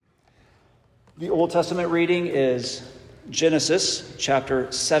The Old Testament reading is Genesis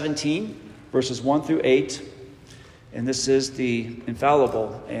chapter 17, verses 1 through 8. And this is the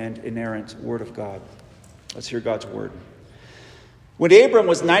infallible and inerrant Word of God. Let's hear God's Word. When Abram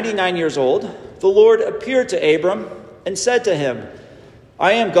was 99 years old, the Lord appeared to Abram and said to him,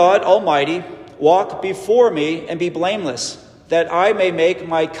 I am God Almighty. Walk before me and be blameless, that I may make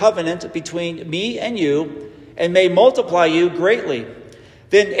my covenant between me and you, and may multiply you greatly.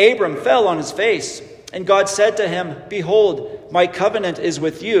 Then Abram fell on his face, and God said to him, Behold, my covenant is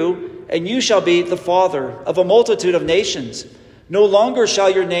with you, and you shall be the father of a multitude of nations. No longer shall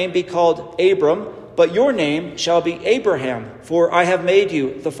your name be called Abram, but your name shall be Abraham, for I have made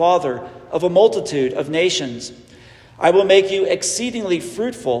you the father of a multitude of nations. I will make you exceedingly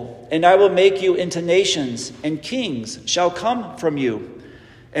fruitful, and I will make you into nations, and kings shall come from you.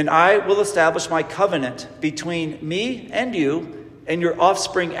 And I will establish my covenant between me and you, and your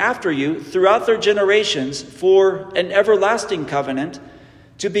offspring after you throughout their generations for an everlasting covenant,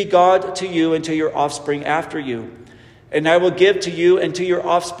 to be God to you and to your offspring after you. And I will give to you and to your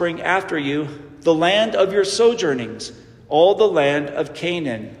offspring after you the land of your sojournings, all the land of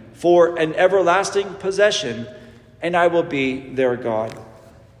Canaan, for an everlasting possession, and I will be their God.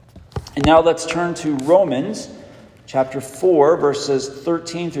 And now let's turn to Romans chapter 4, verses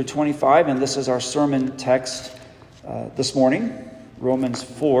 13 through 25, and this is our sermon text this morning. Romans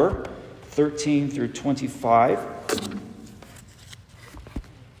 4, 13 through 25.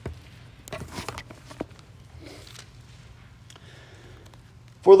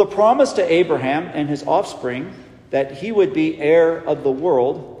 For the promise to Abraham and his offspring that he would be heir of the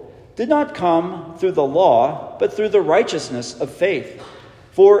world did not come through the law, but through the righteousness of faith.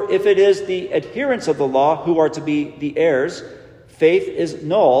 For if it is the adherents of the law who are to be the heirs, faith is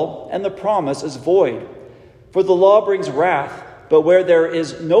null and the promise is void. For the law brings wrath, but where there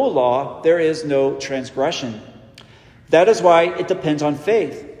is no law, there is no transgression. That is why it depends on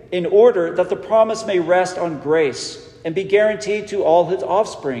faith, in order that the promise may rest on grace and be guaranteed to all his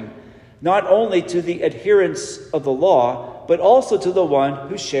offspring, not only to the adherents of the law, but also to the one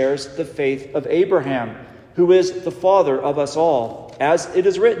who shares the faith of Abraham, who is the father of us all. As it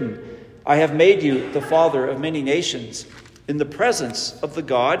is written, I have made you the father of many nations, in the presence of the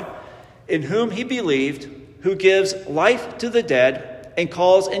God in whom he believed, who gives life to the dead and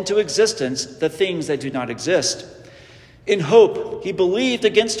calls into existence the things that do not exist. In hope, he believed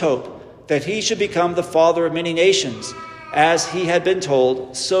against hope that he should become the father of many nations. As he had been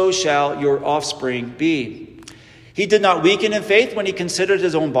told, so shall your offspring be. He did not weaken in faith when he considered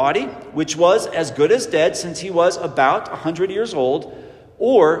his own body, which was as good as dead since he was about 100 years old,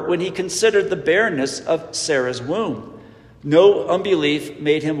 or when he considered the barrenness of Sarah's womb. No unbelief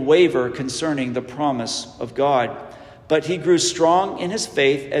made him waver concerning the promise of God, but he grew strong in his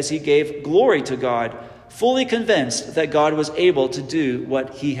faith as he gave glory to God, fully convinced that God was able to do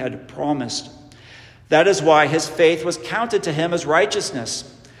what he had promised. That is why his faith was counted to him as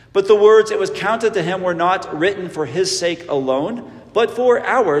righteousness. But the words it was counted to him were not written for his sake alone, but for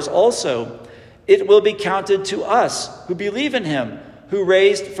ours also. It will be counted to us who believe in him, who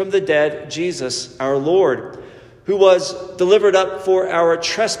raised from the dead Jesus our Lord, who was delivered up for our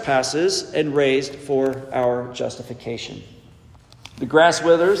trespasses and raised for our justification. The grass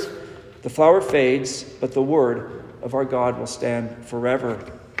withers, the flower fades, but the word of our God will stand forever.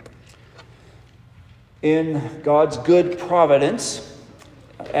 In God's good providence,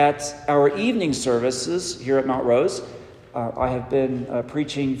 at our evening services here at Mount Rose, I have been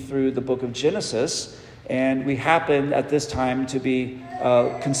preaching through the book of Genesis, and we happen at this time to be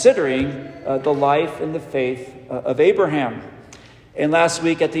considering the life and the faith of Abraham. And last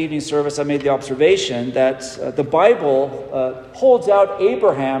week at the evening service, I made the observation that the Bible holds out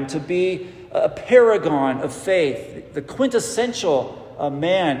Abraham to be a paragon of faith, the quintessential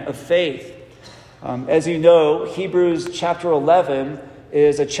man of faith. As you know, Hebrews chapter 11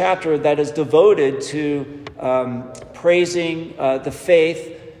 is a chapter that is devoted to praising the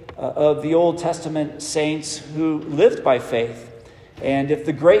faith of the Old Testament saints who lived by faith. And if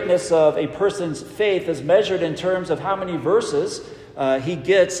the greatness of a person's faith is measured in terms of how many verses he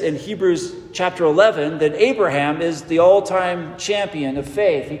gets in Hebrews chapter 11, then Abraham is the all-time champion of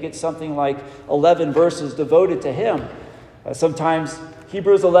faith. He gets something like 11 verses devoted to him. Sometimes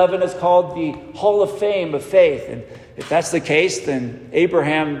Hebrews 11 is called the Hall of Fame of faith. And if that's the case, then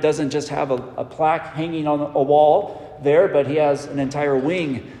Abraham doesn't just have a plaque hanging on a wall there, but he has an entire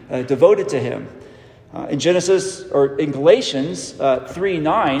wing devoted to him. In Galatians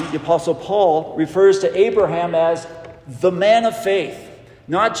 3:9, the Apostle Paul refers to Abraham as the man of faith.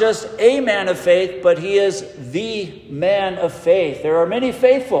 Not just a man of faith, but he is the man of faith. There are many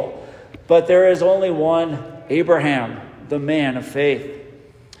faithful, but there is only one Abraham, the man of faith.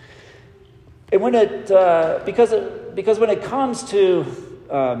 And because when it comes to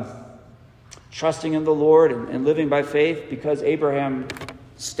trusting in the Lord and living by faith, because Abraham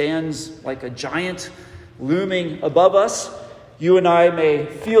stands like a giant looming above us, you and I may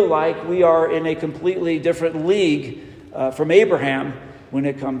feel like we are in a completely different league from Abraham when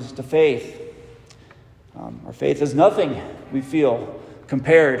it comes to faith. Our faith is nothing, we feel,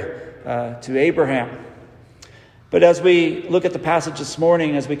 compared to Abraham. But as we look at the passage this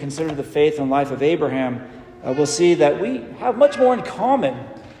morning, as we consider the faith and life of Abraham, we'll see that we have much more in common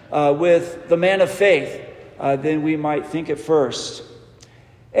with the man of faith than we might think at first.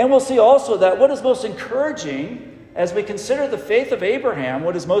 And we'll see also that what is most encouraging as we consider the faith of Abraham,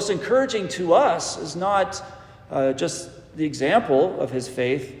 what is most encouraging to us is not just the example of his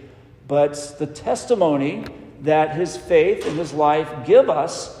faith, but the testimony that his faith and his life give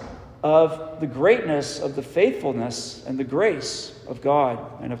us of the greatness of the faithfulness and the grace of God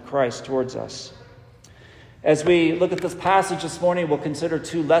and of Christ towards us. As we look at this passage this morning, we'll consider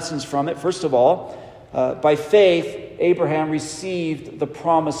two lessons from it. First of all, by faith, Abraham received the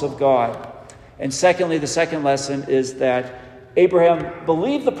promise of God. And secondly, the second lesson is that Abraham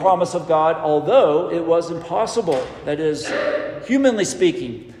believed the promise of God, although it was impossible. That is, humanly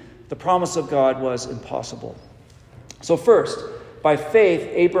speaking, the promise of God was impossible. So first, by faith,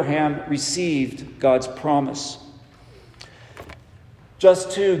 Abraham received God's promise.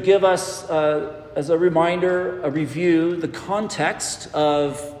 Just to give us, as a reminder, a review, the context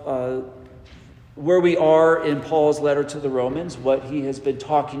of where we are in Paul's letter to the Romans, what he has been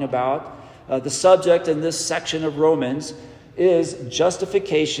talking about. The subject in this section of Romans is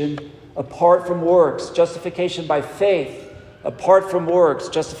justification apart from works, justification by faith apart from works,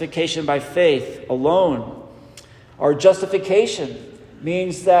 justification by faith alone. Our justification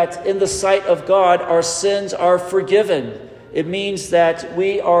means that in the sight of God, our sins are forgiven. It means that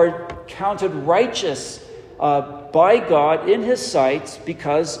we are counted righteous by God in his sight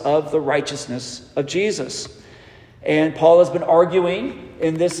because of the righteousness of Jesus. And Paul has been arguing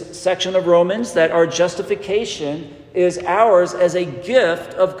in this section of Romans that our justification is ours as a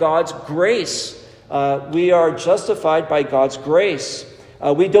gift of God's grace. We are justified by God's grace.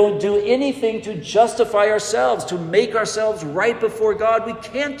 We don't do anything to justify ourselves, to make ourselves right before God. We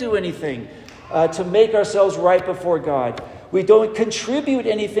can't do anything to make ourselves right before God. We don't contribute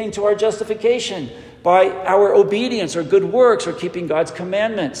anything to our justification by our obedience or good works or keeping God's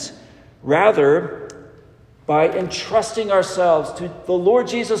commandments. Rather, by entrusting ourselves to the Lord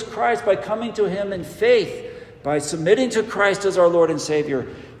Jesus Christ, by coming to him in faith, by submitting to Christ as our Lord and Savior,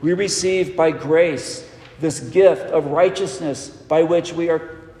 we receive by grace this gift of righteousness by which we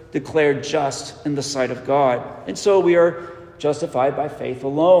are declared just in the sight of God. And so we are justified by faith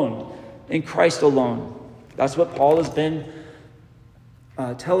alone, in Christ alone. That's what Paul has been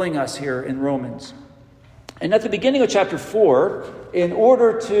telling us here in Romans. And at the beginning of chapter 4, in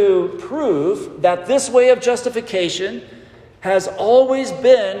order to prove that this way of justification has always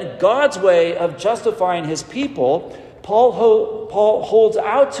been God's way of justifying his people, Paul holds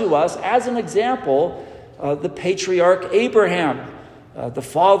out to us as an example the patriarch Abraham, the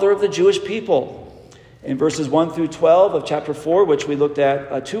father of the Jewish people. In verses 1 through 12 of chapter 4, which we looked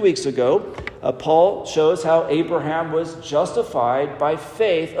at 2 weeks ago, Paul shows how Abraham was justified by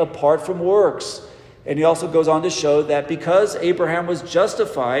faith apart from works. And he also goes on to show that because Abraham was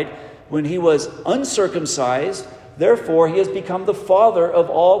justified when he was uncircumcised, therefore he has become the father of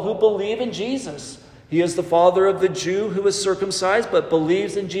all who believe in Jesus. He is the father of the Jew who is circumcised but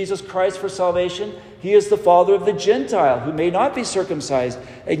believes in Jesus Christ for salvation. He is the father of the Gentile who may not be circumcised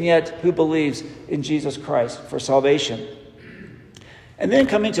and yet who believes in Jesus Christ for salvation. And then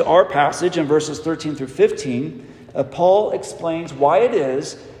coming to our passage in verses 13 through 15, Paul explains why it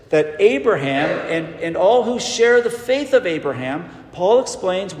is that Abraham and all who share the faith of Abraham, Paul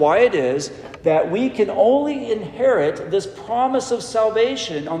explains why it is that we can only inherit this promise of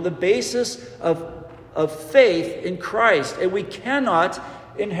salvation on the basis of faith in Christ. And we cannot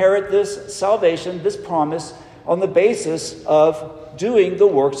inherit this salvation, this promise, on the basis of doing the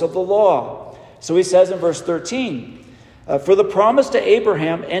works of the law. So he says in verse 13, for the promise to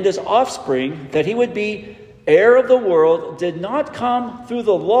Abraham and his offspring that he would be heir of the world did not come through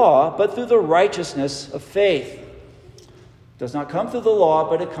the law, but through the righteousness of faith. It does not come through the law,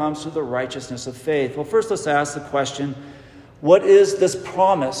 but it comes through the righteousness of faith. Well, first let's ask the question, what is this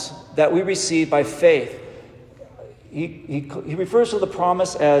promise that we receive by faith? He refers to the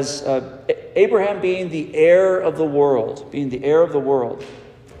promise as Abraham being the heir of the world, being the heir of the world.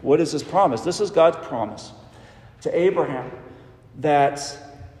 What is this promise? This is God's promise to Abraham that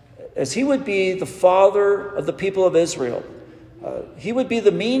as he would be the father of the people of Israel. He would be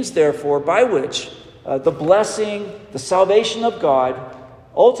the means, therefore, by which the blessing, the salvation of God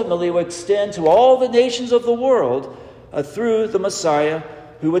ultimately would extend to all the nations of the world through the Messiah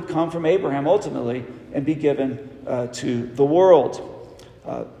who would come from Abraham ultimately and be given to the world.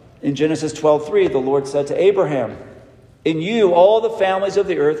 In Genesis 12:3, the Lord said to Abraham, "In you all the families of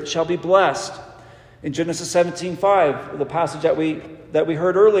the earth shall be blessed." In Genesis 17:5, the passage that we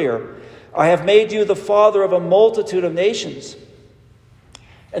heard earlier, "I have made you the father of a multitude of nations."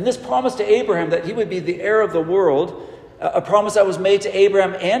 And this promise to Abraham that he would be the heir of the world, a promise that was made to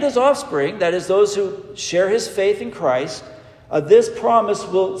Abraham and his offspring, that is, those who share his faith in Christ, this promise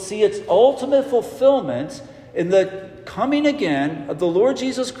will see its ultimate fulfillment in the coming again of the Lord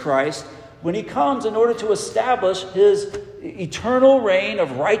Jesus Christ when he comes in order to establish his eternal reign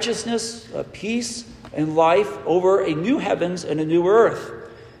of righteousness, peace, and life over a new heavens and a new earth.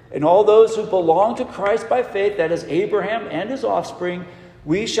 And all those who belong to Christ by faith, that is Abraham and his offspring,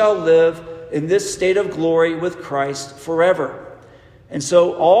 we shall live in this state of glory with Christ forever. And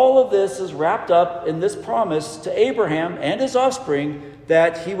so all of this is wrapped up in this promise to Abraham and his offspring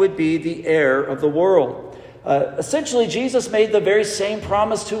that he would be the heir of the world. Essentially, Jesus made the very same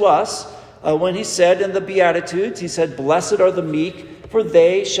promise to us when he said in the Beatitudes, he said, "Blessed are the meek, for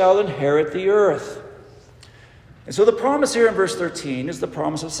they shall inherit the earth." And so the promise here in verse 13 is the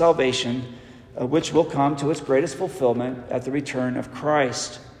promise of salvation, which will come to its greatest fulfillment at the return of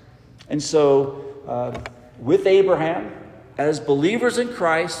Christ. And so, with Abraham, as believers in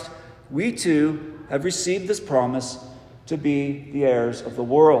Christ, we too have received this promise to be the heirs of the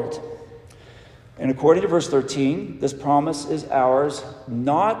world. And according to verse 13, this promise is ours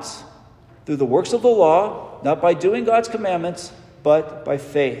not through the works of the law, not by doing God's commandments, but by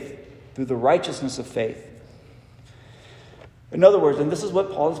faith, through the righteousness of faith. In other words, and this is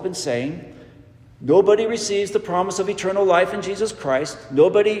what Paul has been saying, nobody receives the promise of eternal life in Jesus Christ.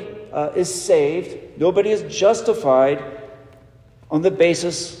 Nobody is saved. Nobody is justified on the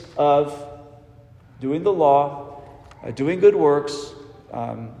basis of doing the law, doing good works,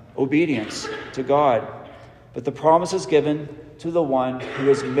 obedience to God. But the promise is given to the one who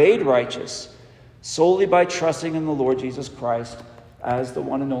is made righteous solely by trusting in the Lord Jesus Christ as the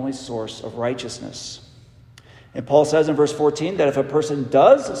one and only source of righteousness. And Paul says in verse 14 that if a person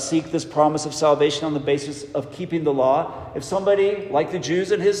does seek this promise of salvation on the basis of keeping the law, if somebody, like the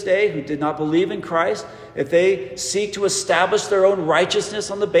Jews in his day who did not believe in Christ, if they seek to establish their own righteousness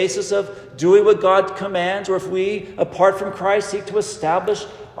on the basis of doing what God commands, or if we, apart from Christ, seek to establish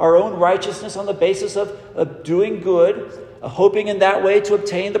our own righteousness on the basis of doing good, hoping in that way to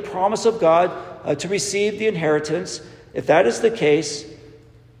obtain the promise of God, to receive the inheritance, if that is the case,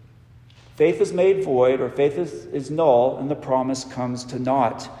 faith is made void, or faith is null, and the promise comes to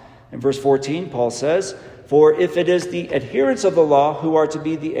naught. In verse 14, Paul says, "For if it is the adherents of the law who are to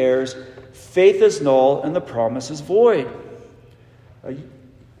be the heirs, faith is null, and the promise is void."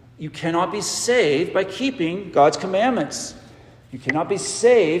 You cannot be saved by keeping God's commandments. You cannot be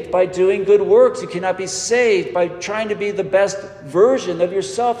saved by doing good works. You cannot be saved by trying to be the best version of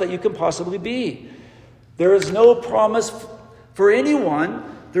yourself that you can possibly be. There is no promise for anyone.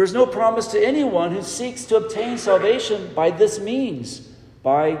 There is no promise to anyone who seeks to obtain salvation by this means,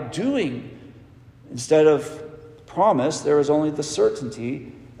 by doing. Instead of promise, there is only the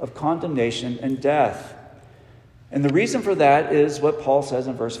certainty of condemnation and death. And the reason for that is what Paul says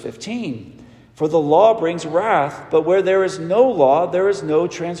in verse 15. "For the law brings wrath, but where there is no law, there is no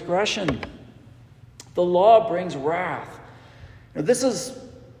transgression." The law brings wrath. Now, this is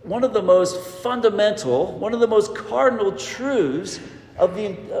one of the most fundamental, one of the most cardinal truths of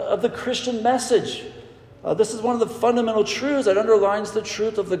the Christian message. This is one of the fundamental truths that underlines the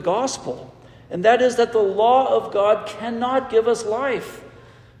truth of the gospel. And that is that the law of God cannot give us life.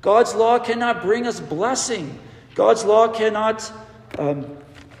 God's law cannot bring us blessing. God's law cannot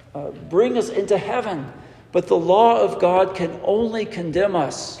bring us into heaven. But the law of God can only condemn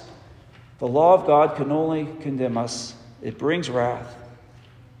us. The law of God can only condemn us. It brings wrath.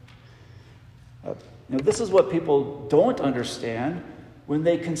 This is what people don't understand when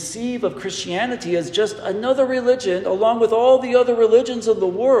they conceive of Christianity as just another religion, along with all the other religions of the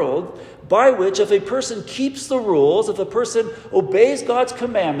world, by which if a person keeps the rules, if a person obeys God's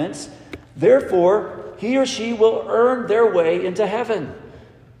commandments, therefore he or she will earn their way into heaven.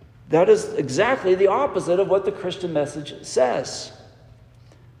 That is exactly the opposite of what the Christian message says.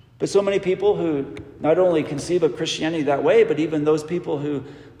 But so many people who not only conceive of Christianity that way, but even those people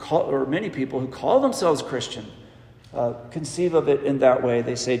many people who call themselves Christian, conceive of it in that way.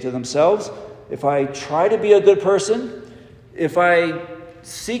 They say to themselves, if I try to be a good person, if I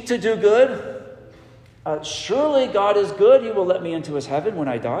seek to do good, surely God is good. He will let me into his heaven when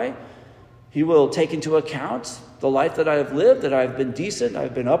I die. He will take into account the life that I have lived, that I've been decent,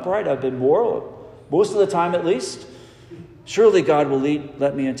 I've been upright, I've been moral, most of the time at least. Surely God will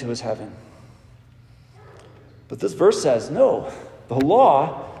let me into his heaven. But this verse says, no, the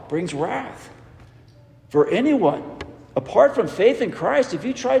law brings wrath. For anyone, apart from faith in Christ, if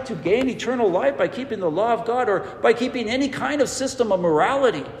you try to gain eternal life by keeping the law of God or by keeping any kind of system of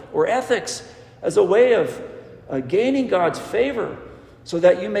morality or ethics as a way of gaining God's favor so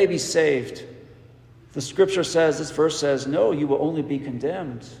that you may be saved, the scripture says, this verse says, no, you will only be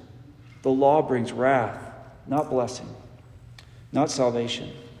condemned. The law brings wrath, not blessing, not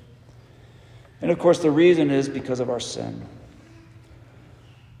salvation. And of course, the reason is because of our sin.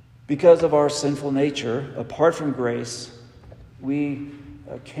 Because of our sinful nature, apart from grace, we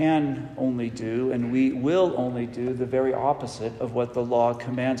can only do, and we will only do, the very opposite of what the law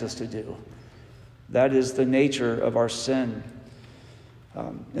commands us to do. That is the nature of our sin.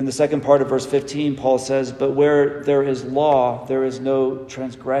 In the second part of verse 15, Paul says, but where there is law, there is no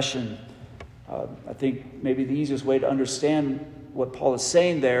transgression. I think maybe the easiest way to understand what Paul is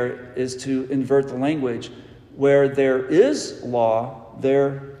saying there is to invert the language. Where there is law,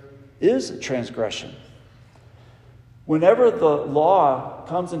 there is transgression. Whenever the law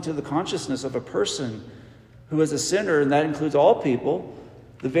comes into the consciousness of a person who is a sinner, and that includes all people,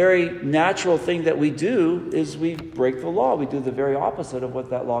 the very natural thing that we do is we break the law. We do the very opposite of what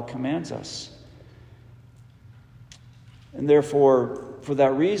that law commands us. And therefore, for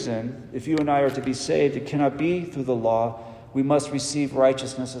that reason, if you and I are to be saved, it cannot be through the law. We must receive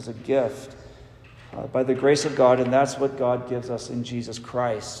righteousness as a gift by the grace of God, and that's what God gives us in Jesus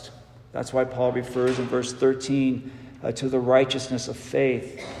Christ. That's why Paul refers in verse 13 to the righteousness of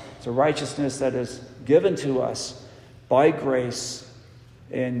faith. It's a righteousness that is given to us by grace,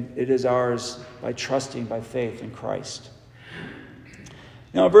 and it is ours by trusting by faith in Christ.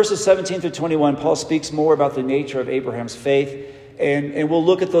 Now, in verses 17 through 21, Paul speaks more about the nature of Abraham's faith, and we'll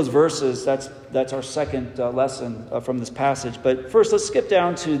look at those verses. That's our second lesson from this passage. But first, let's skip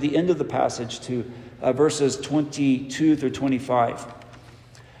down to the end of the passage to verses 22 through 25.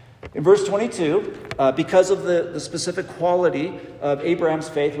 In verse 22, because of the specific quality of Abraham's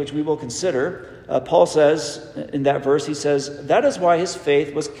faith, which we will consider, Paul says in that verse, he says, that is why his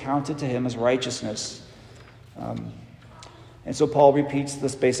faith was counted to him as righteousness. And so Paul repeats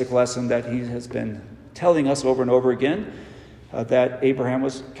this basic lesson that he has been telling us over and over again, that Abraham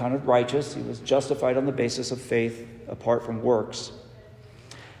was counted righteous. He was justified on the basis of faith apart from works.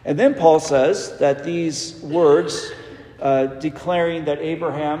 And then Paul says that these words declaring that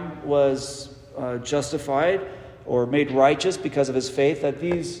Abraham was justified or made righteous because of his faith, that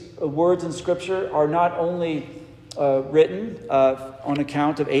these words in Scripture are not only written on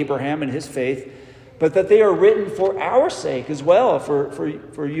account of Abraham and his faith, but that they are written for our sake as well,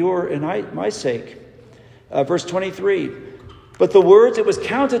 for your and my sake. Verse 23, but the words it was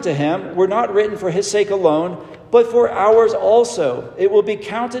counted to him were not written for his sake alone, but for ours also. It will be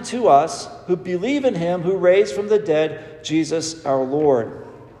counted to us who believe in him who raised from the dead Jesus our Lord.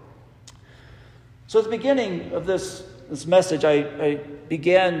 So at the beginning of this message, I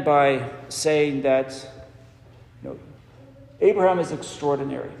began by saying that Abraham is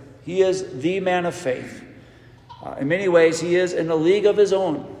extraordinary. He is the man of faith. In many ways, he is in a league of his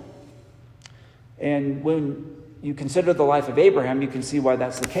own. And when you consider the life of Abraham, you can see why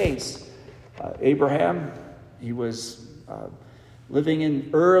that's the case. Abraham, he was living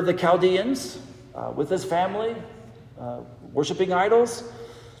in Ur of the Chaldeans with his family, worshiping idols.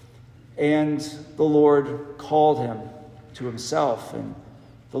 And the Lord called him to himself. And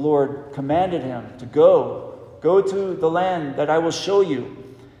the Lord commanded him to go to the land that I will show you.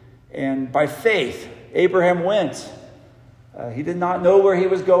 And by faith, Abraham went. He did not know where he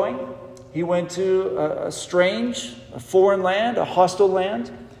was going. He went to a strange, a foreign land, a hostile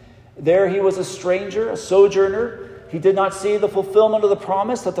land. There he was a stranger, a sojourner. He did not see the fulfillment of the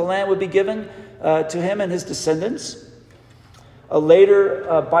promise that the land would be given to him and his descendants.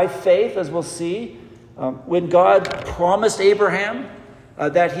 Later, by faith, as we'll see, when God promised Abraham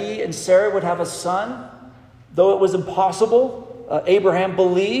that he and Sarah would have a son, though it was impossible, Abraham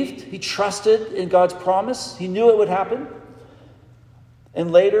believed. He trusted in God's promise. He knew it would happen.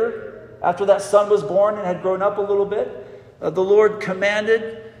 And later, after that son was born and had grown up a little bit, the Lord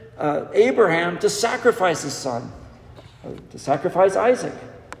commanded Abraham to sacrifice his son, to sacrifice Isaac.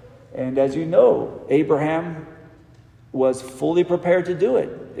 And as you know, Abraham was fully prepared to do it.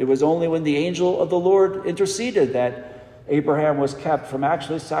 It was only when the angel of the Lord interceded that Abraham was kept from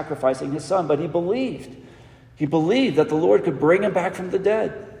actually sacrificing his son. But he believed. He believed that the Lord could bring him back from the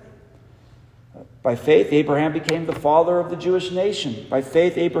dead. By faith, Abraham became the father of the Jewish nation. By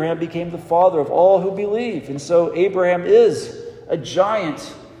faith, Abraham became the father of all who believe. And so Abraham is a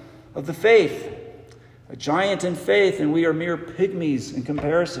giant of the faith, a giant in faith, and we are mere pygmies in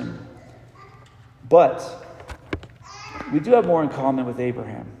comparison. But we do have more in common with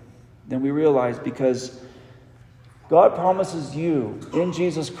Abraham than we realize, because God promises you in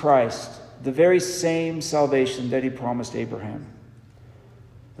Jesus Christ the very same salvation that he promised Abraham.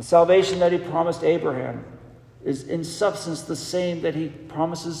 The salvation that he promised Abraham is in substance the same that he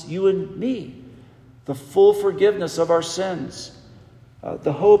promises you and me. The full forgiveness of our sins,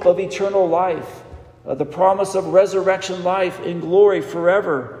 the hope of eternal life, the promise of resurrection life in glory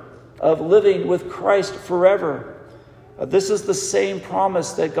forever, of living with Christ forever. This is the same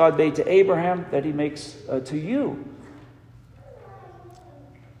promise that God made to Abraham that he makes to you.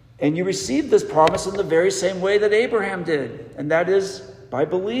 And you receive this promise in the very same way that Abraham did, and that is by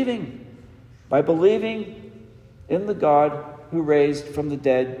believing in the God who raised from the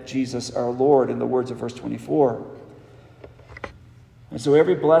dead Jesus our Lord, in the words of verse 24. And so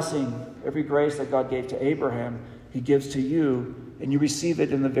every blessing, every grace that God gave to Abraham, he gives to you, and you receive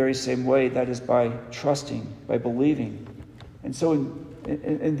it in the very same way. That is by trusting, by believing. And so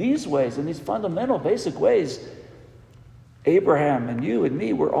in these ways, in these fundamental, basic ways, Abraham and you and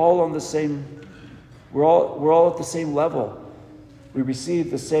me, we're all at the same level. We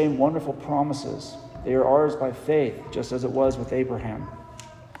receive the same wonderful promises. They are ours by faith, just as it was with Abraham.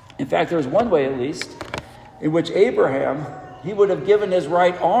 In fact, there's one way at least in which Abraham, he would have given his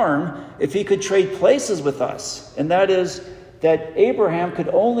right arm if he could trade places with us. And that is that Abraham could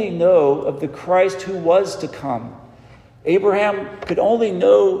only know of the Christ who was to come. Abraham could only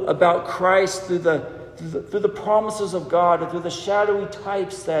know about Christ through the promises of God, and through the shadowy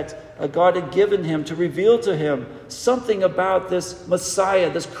types that God had given him to reveal to him something about this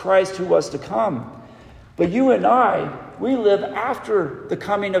Messiah, this Christ who was to come. But you and I, we live after the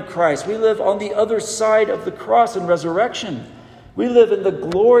coming of Christ. We live on the other side of the cross and resurrection. We live in the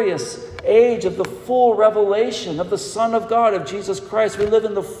glorious age of the full revelation of the Son of God, of Jesus Christ. We live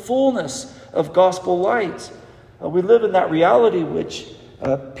in the fullness of gospel light. We live in that reality which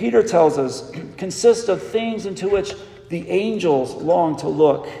Peter tells us consists of things into which the angels long to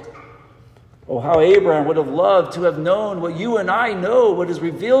look. Oh, how Abraham would have loved to have known what you and I know, what is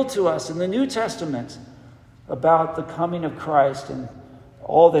revealed to us in the New Testament about the coming of Christ and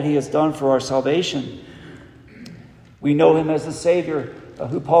all that he has done for our salvation. We know him as the Savior,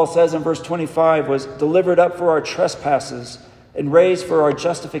 who Paul says in verse 25 was delivered up for our trespasses and raised for our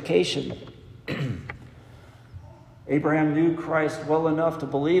justification. Abraham knew Christ well enough to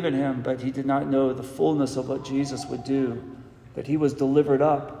believe in him, but he did not know the fullness of what Jesus would do, that he was delivered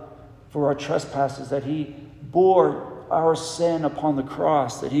up for our trespasses, that he bore our sin upon the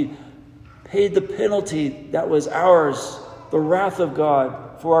cross, that he paid the penalty that was ours, the wrath of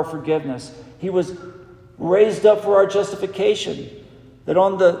God for our forgiveness. He was raised up for our justification, that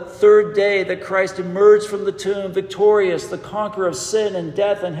on the third day that Christ emerged from the tomb victorious, the conqueror of sin and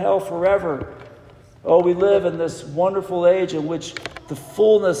death and hell forever. Oh, we live in this wonderful age in which the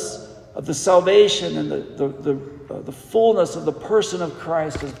fullness of the salvation and the fullness of the person of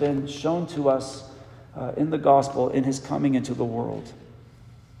Christ has been shown to us in the gospel, in his coming into the world.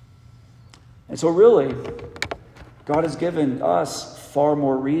 And so really, God has given us far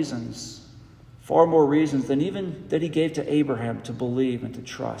more reasons than even that he gave to Abraham to believe and to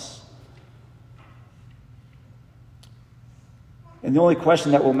trust. And the only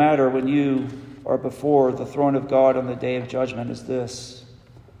question that will matter when you are before the throne of God on the day of judgment is this: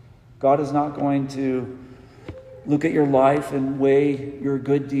 God is not going to look at your life and weigh your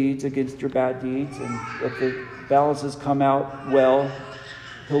good deeds against your bad deeds, and if the balances come out well,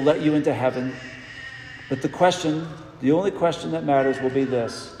 he'll let you into heaven. But the only question that matters will be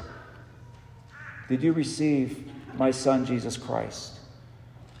this: did you receive my Son, Jesus Christ?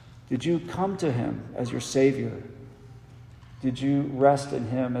 Did you come to him as your Savior? Did you rest in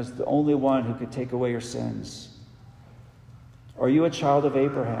him as the only one who could take away your sins? Are you a child of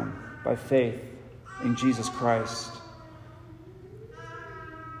Abraham by faith in Jesus Christ?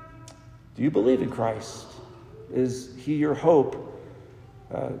 Do you believe in Christ? Is he your hope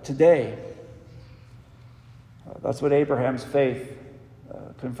today? That's what Abraham's faith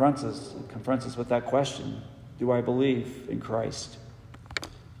confronts us. It confronts us with that question: do I believe in Christ?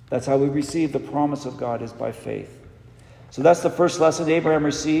 That's how we receive the promise of God, is by faith. So that's the first lesson Abraham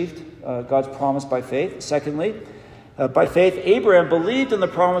received, God's promise by faith. Secondly, by faith, Abraham believed in the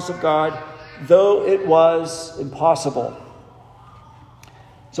promise of God, though it was impossible.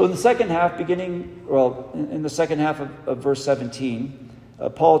 So in the second half, in the second half of verse 17,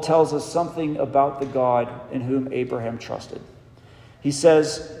 Paul tells us something about the God in whom Abraham trusted. He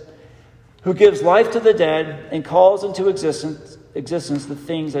says, who gives life to the dead and calls into existence the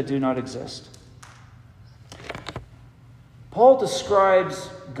things that do not exist. Paul describes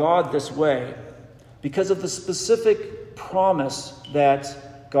God this way because of the specific promise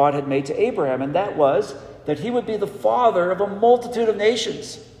that God had made to Abraham, and that was that he would be the father of a multitude of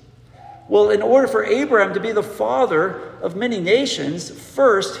nations. Well, in order for Abraham to be the father of many nations,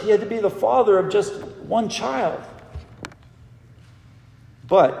 first he had to be the father of just one child.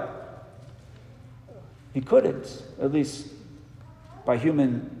 But he couldn't, at least by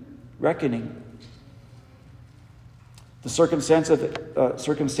human reckoning. The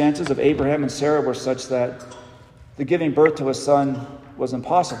circumstances of Abraham and Sarah were such that the giving birth to a son was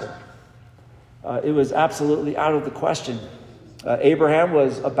impossible. It was absolutely out of the question. Abraham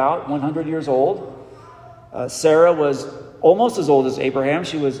was about 100 years old. Sarah was almost as old as Abraham.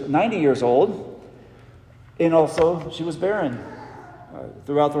 She was 90 years old. And also, she was barren.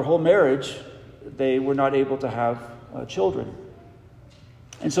 Throughout their whole marriage, they were not able to have children.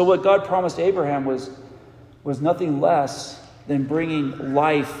 And so what God promised Abraham was nothing less than bringing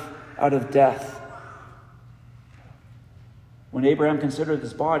life out of death. When Abraham considered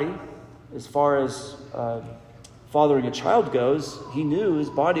his body, as far as fathering a child goes, he knew his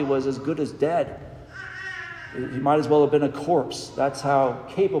body was as good as dead. He might as well have been a corpse. That's how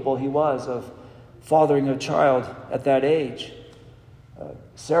capable he was of fathering a child at that age.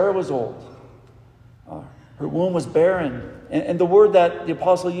 Sarah was old. Her womb was barren. And the word that the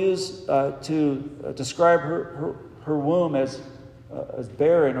apostle used to describe her womb as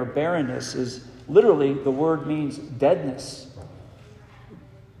barren or barrenness is literally, the word means deadness.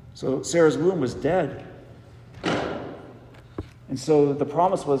 So Sarah's womb was dead. And so the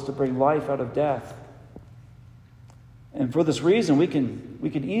promise was to bring life out of death. And for this reason, we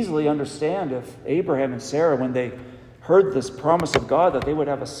can easily understand if Abraham and Sarah, when they heard this promise of God that they would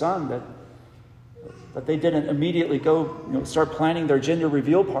have a son, that they didn't immediately go start planning their gender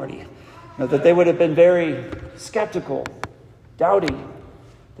reveal party. That they would have been very skeptical, doubting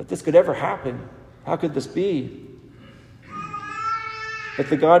that this could ever happen. How could this be? But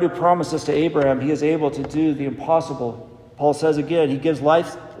the God who promised this to Abraham, he is able to do the impossible. Paul says again, he gives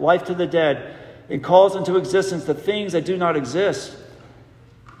life to the dead and calls into existence the things that do not exist.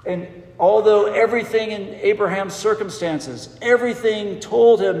 And although everything in Abraham's circumstances, everything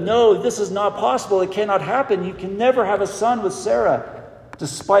told him, no, this is not possible, it cannot happen, you can never have a son with Sarah.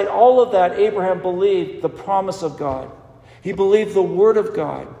 Despite all of that, Abraham believed the promise of God. He believed the word of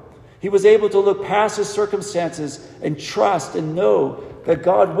God. He was able to look past his circumstances and trust and know that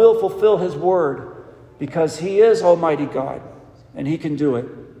God will fulfill his word because he is Almighty God and he can do it.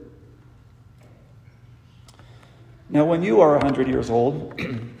 Now, when you are 100 years old,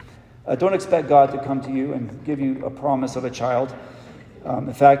 don't expect God to come to you and give you a promise of a child.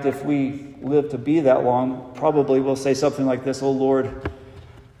 In fact, if we live to be that long, probably we'll say something like this: "Oh Lord,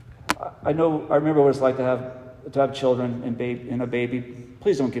 I remember what it's like to have children and a baby.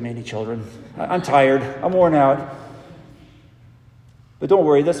 Please don't give me any children. I'm tired. I'm worn out." But don't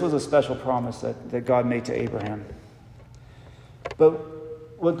worry, this was a special promise that God made to Abraham. But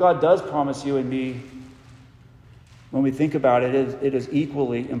what God does promise you and me, when we think about it, it is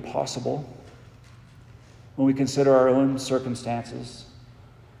equally impossible when we consider our own circumstances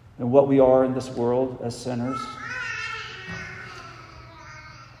and what we are in this world as sinners.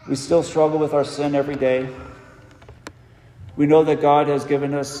 We still struggle with our sin every day. We know that God has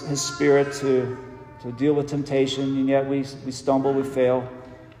given us his Spirit to deal with temptation, and yet we stumble, we fail.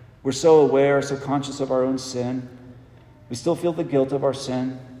 We're so aware, so conscious of our own sin. We still feel the guilt of our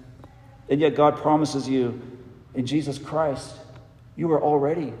sin. And yet God promises you, in Jesus Christ, you are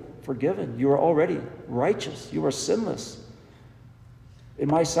already forgiven. You are already righteous. You are sinless. In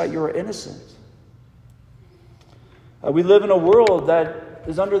my sight, you are innocent. We live in a world that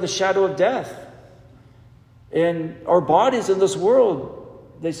is under the shadow of death. And our bodies in this world,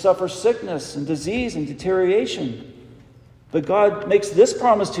 they suffer sickness and disease and deterioration. But God makes this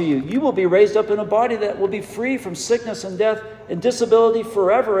promise to you: you will be raised up in a body that will be free from sickness and death and disability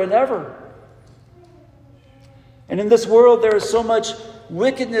forever and ever. And in this world, there is so much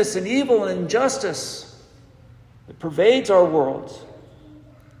wickedness and evil and injustice. It pervades our world.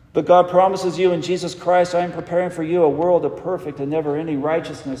 But God promises you in Jesus Christ, I am preparing for you a world of perfect and never-ending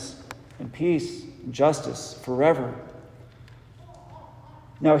righteousness and peace and justice forever.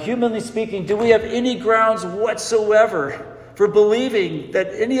 Now, humanly speaking, do we have any grounds whatsoever for believing that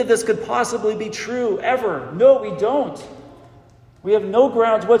any of this could possibly be true ever? No, we don't. We have no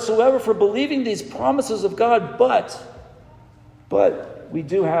grounds whatsoever for believing these promises of God, but we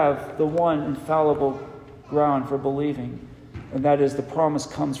do have the one infallible ground for believing, and that is the promise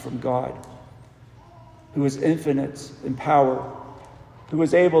comes from God, who is infinite in power, who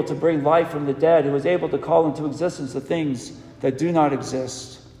is able to bring life from the dead, who is able to call into existence the things that do not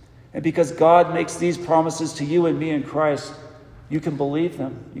exist. And because God makes these promises to you and me in Christ, you can believe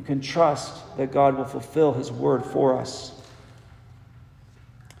them. You can trust that God will fulfill his word for us.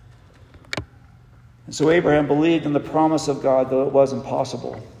 And so Abraham believed in the promise of God, though it was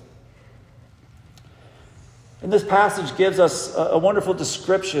impossible. And this passage gives us a wonderful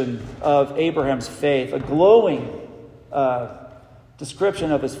description of Abraham's faith, a glowing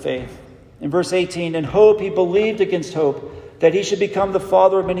description of his faith. In verse 18, in hope he believed against hope, that he should become the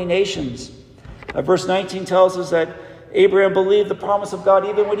father of many nations. Verse 19 tells us that Abraham believed the promise of God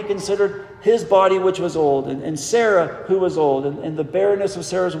even when he considered his body, which was old, and Sarah, who was old, and the barrenness of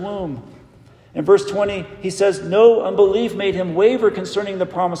Sarah's womb. In verse 20, he says, no unbelief made him waver concerning the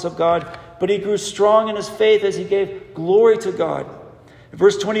promise of God, but he grew strong in his faith as he gave glory to God. In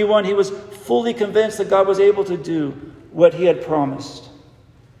verse 21, he was fully convinced that God was able to do what he had promised.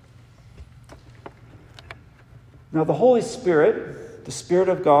 Now, the Holy Spirit, the Spirit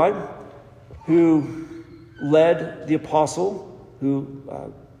of God, who led the apostle, who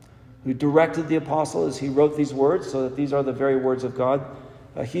directed the apostle as he wrote these words, so that these are the very words of God,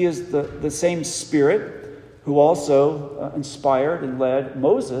 he is the same Spirit who also inspired and led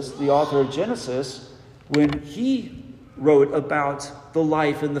Moses, the author of Genesis, when he wrote about the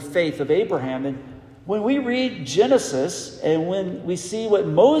life and the faith of Abraham. And when we read Genesis and when we see what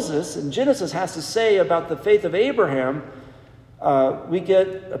Moses in Genesis has to say about the faith of Abraham, we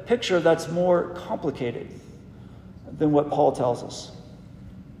get a picture that's more complicated than what Paul tells us.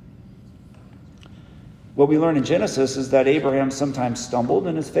 What we learn in Genesis is that Abraham sometimes stumbled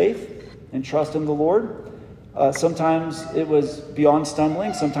in his faith and trust in the Lord. Sometimes it was beyond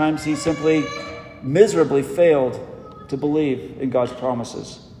stumbling. Sometimes he simply miserably failed to believe in God's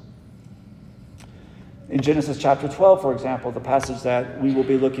promises. In Genesis chapter 12, for example, the passage that we will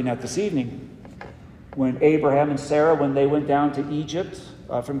be looking at this evening, when Abraham and Sarah, when they went down to Egypt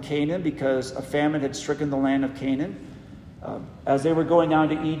from Canaan because a famine had stricken the land of Canaan, as they were going down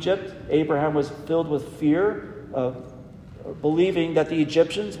to Egypt, Abraham was filled with fear, believing that the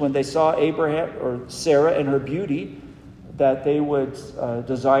Egyptians, when they saw Abraham or Sarah and her beauty, that they would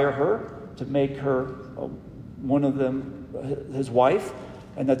desire her to make her one of them his wife,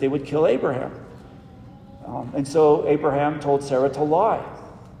 and that they would kill Abraham. And so Abraham told Sarah to lie.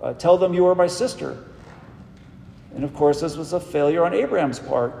 Tell them you are my sister. And of course, this was a failure on Abraham's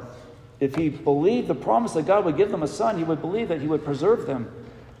part. If he believed the promise that God would give them a son, he would believe that he would preserve them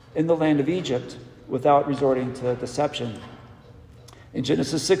in the land of Egypt without resorting to deception. In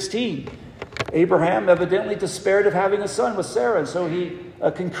Genesis 16, Abraham evidently despaired of having a son with Sarah, and so he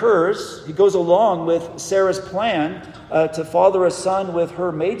concurs, he goes along with Sarah's plan to father a son with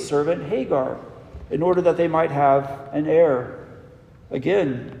her maidservant Hagar, in order that they might have an heir.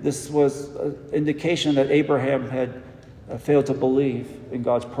 Again, this was an indication that Abraham had failed to believe in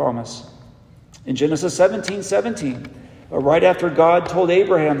God's promise. In Genesis 17:17, right after God told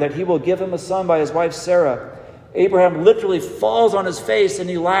Abraham that he will give him a son by his wife Sarah, Abraham literally falls on his face and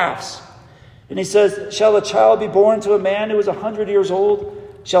he laughs. And he says, shall a child be born to a man who is 100 years old?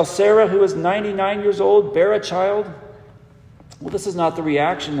 Shall Sarah, who is 99 years old, bear a child? Well, this is not the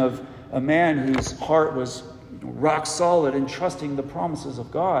reaction of a man whose heart was rock solid in trusting the promises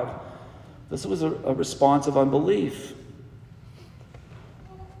of God. This was a response of unbelief.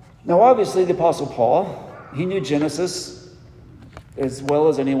 Now, obviously, the Apostle Paul, he knew Genesis as well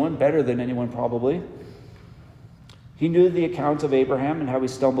as anyone, better than anyone probably. He knew the account of Abraham and how he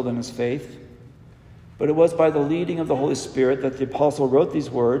stumbled in his faith. But it was by the leading of the Holy Spirit that the apostle wrote these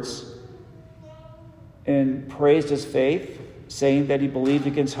words and praised his faith, saying that he believed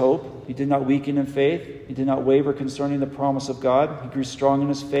against hope. He did not weaken in faith. He did not waver concerning the promise of God. He grew strong in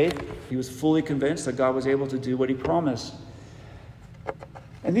his faith. He was fully convinced that God was able to do what he promised.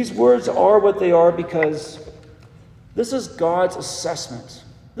 And these words are what they are because this is God's assessment.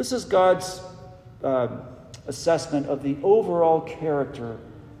 This is God's assessment of the overall character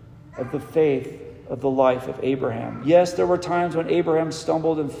of the faith of the life of Abraham. Yes, there were times when Abraham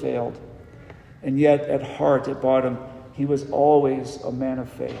stumbled and failed. And yet, at heart, at bottom, he was always a man of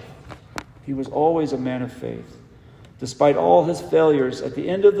faith. He was always a man of faith. Despite all his failures, at the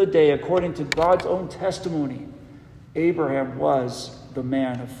end of the day, according to God's own testimony, Abraham was the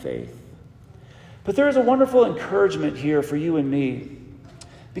man of faith. But there is a wonderful encouragement here for you and me.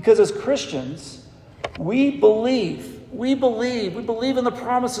 Because as Christians, we believe we believe in the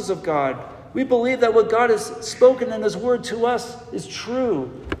promises of God. We believe that what God has spoken in his word to us is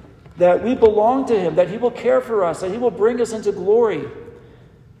true, that we belong to him, that he will care for us, that he will bring us into glory.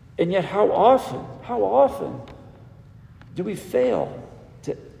 And yet how often do we fail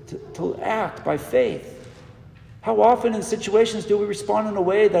to act by faith? How often in situations do we respond in a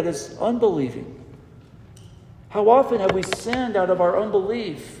way that is unbelieving? How often have we sinned out of our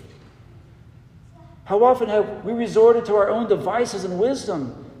unbelief? How often have we resorted to our own devices and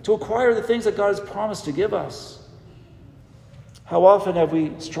wisdom to acquire the things that God has promised to give us? How often have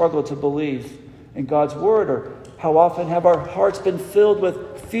we struggled to believe in God's word? Or how often have our hearts been filled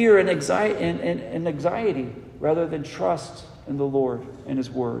with fear and anxiety rather than trust in the Lord and his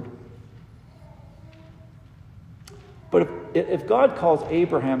word? But if God calls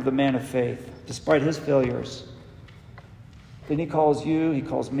Abraham the man of faith, despite his failures, then he calls you, he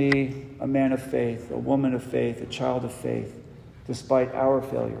calls me a man of faith, a woman of faith, a child of faith, despite our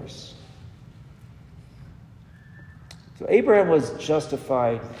failures. So Abraham was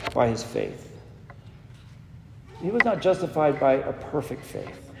justified by his faith. He was not justified by a perfect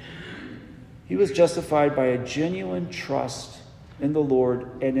faith. He was justified by a genuine trust in the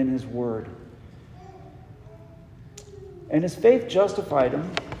Lord and in his word. And his faith justified him,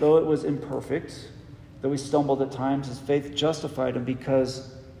 though it was imperfect, though he stumbled at times. His faith justified him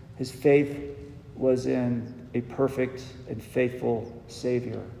because his faith was in a perfect and faithful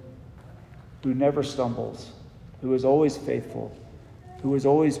Savior who never stumbles, who is always faithful, who is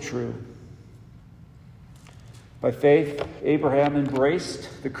always true. By faith, Abraham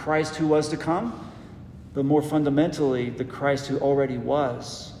embraced the Christ who was to come, but more fundamentally, the Christ who already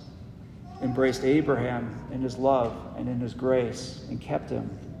was. Embraced Abraham in his love and in his grace and kept him.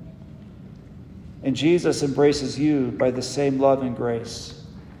 And Jesus embraces you by the same love and grace.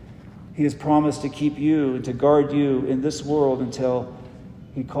 He has promised to keep you and to guard you in this world until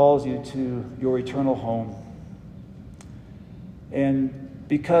he calls you to your eternal home. And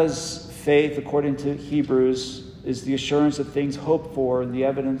because faith, according to Hebrews, is the assurance of things hoped for and the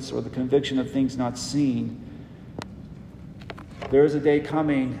evidence or the conviction of things not seen, there is a day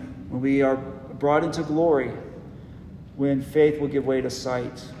coming when we are brought into glory, when faith will give way to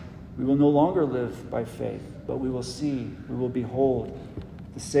sight. We will no longer live by faith, but we will see, we will behold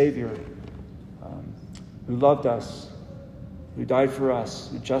the Savior who loved us, who died for us,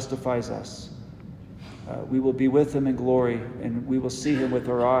 who justifies us. We will be with him in glory, and we will see him with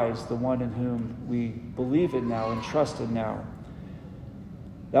our eyes, the one in whom we believe in now and trust in now.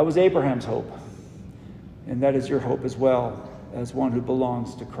 That was Abraham's hope, and that is your hope as well, as one who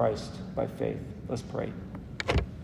belongs to Christ by faith. Let's pray.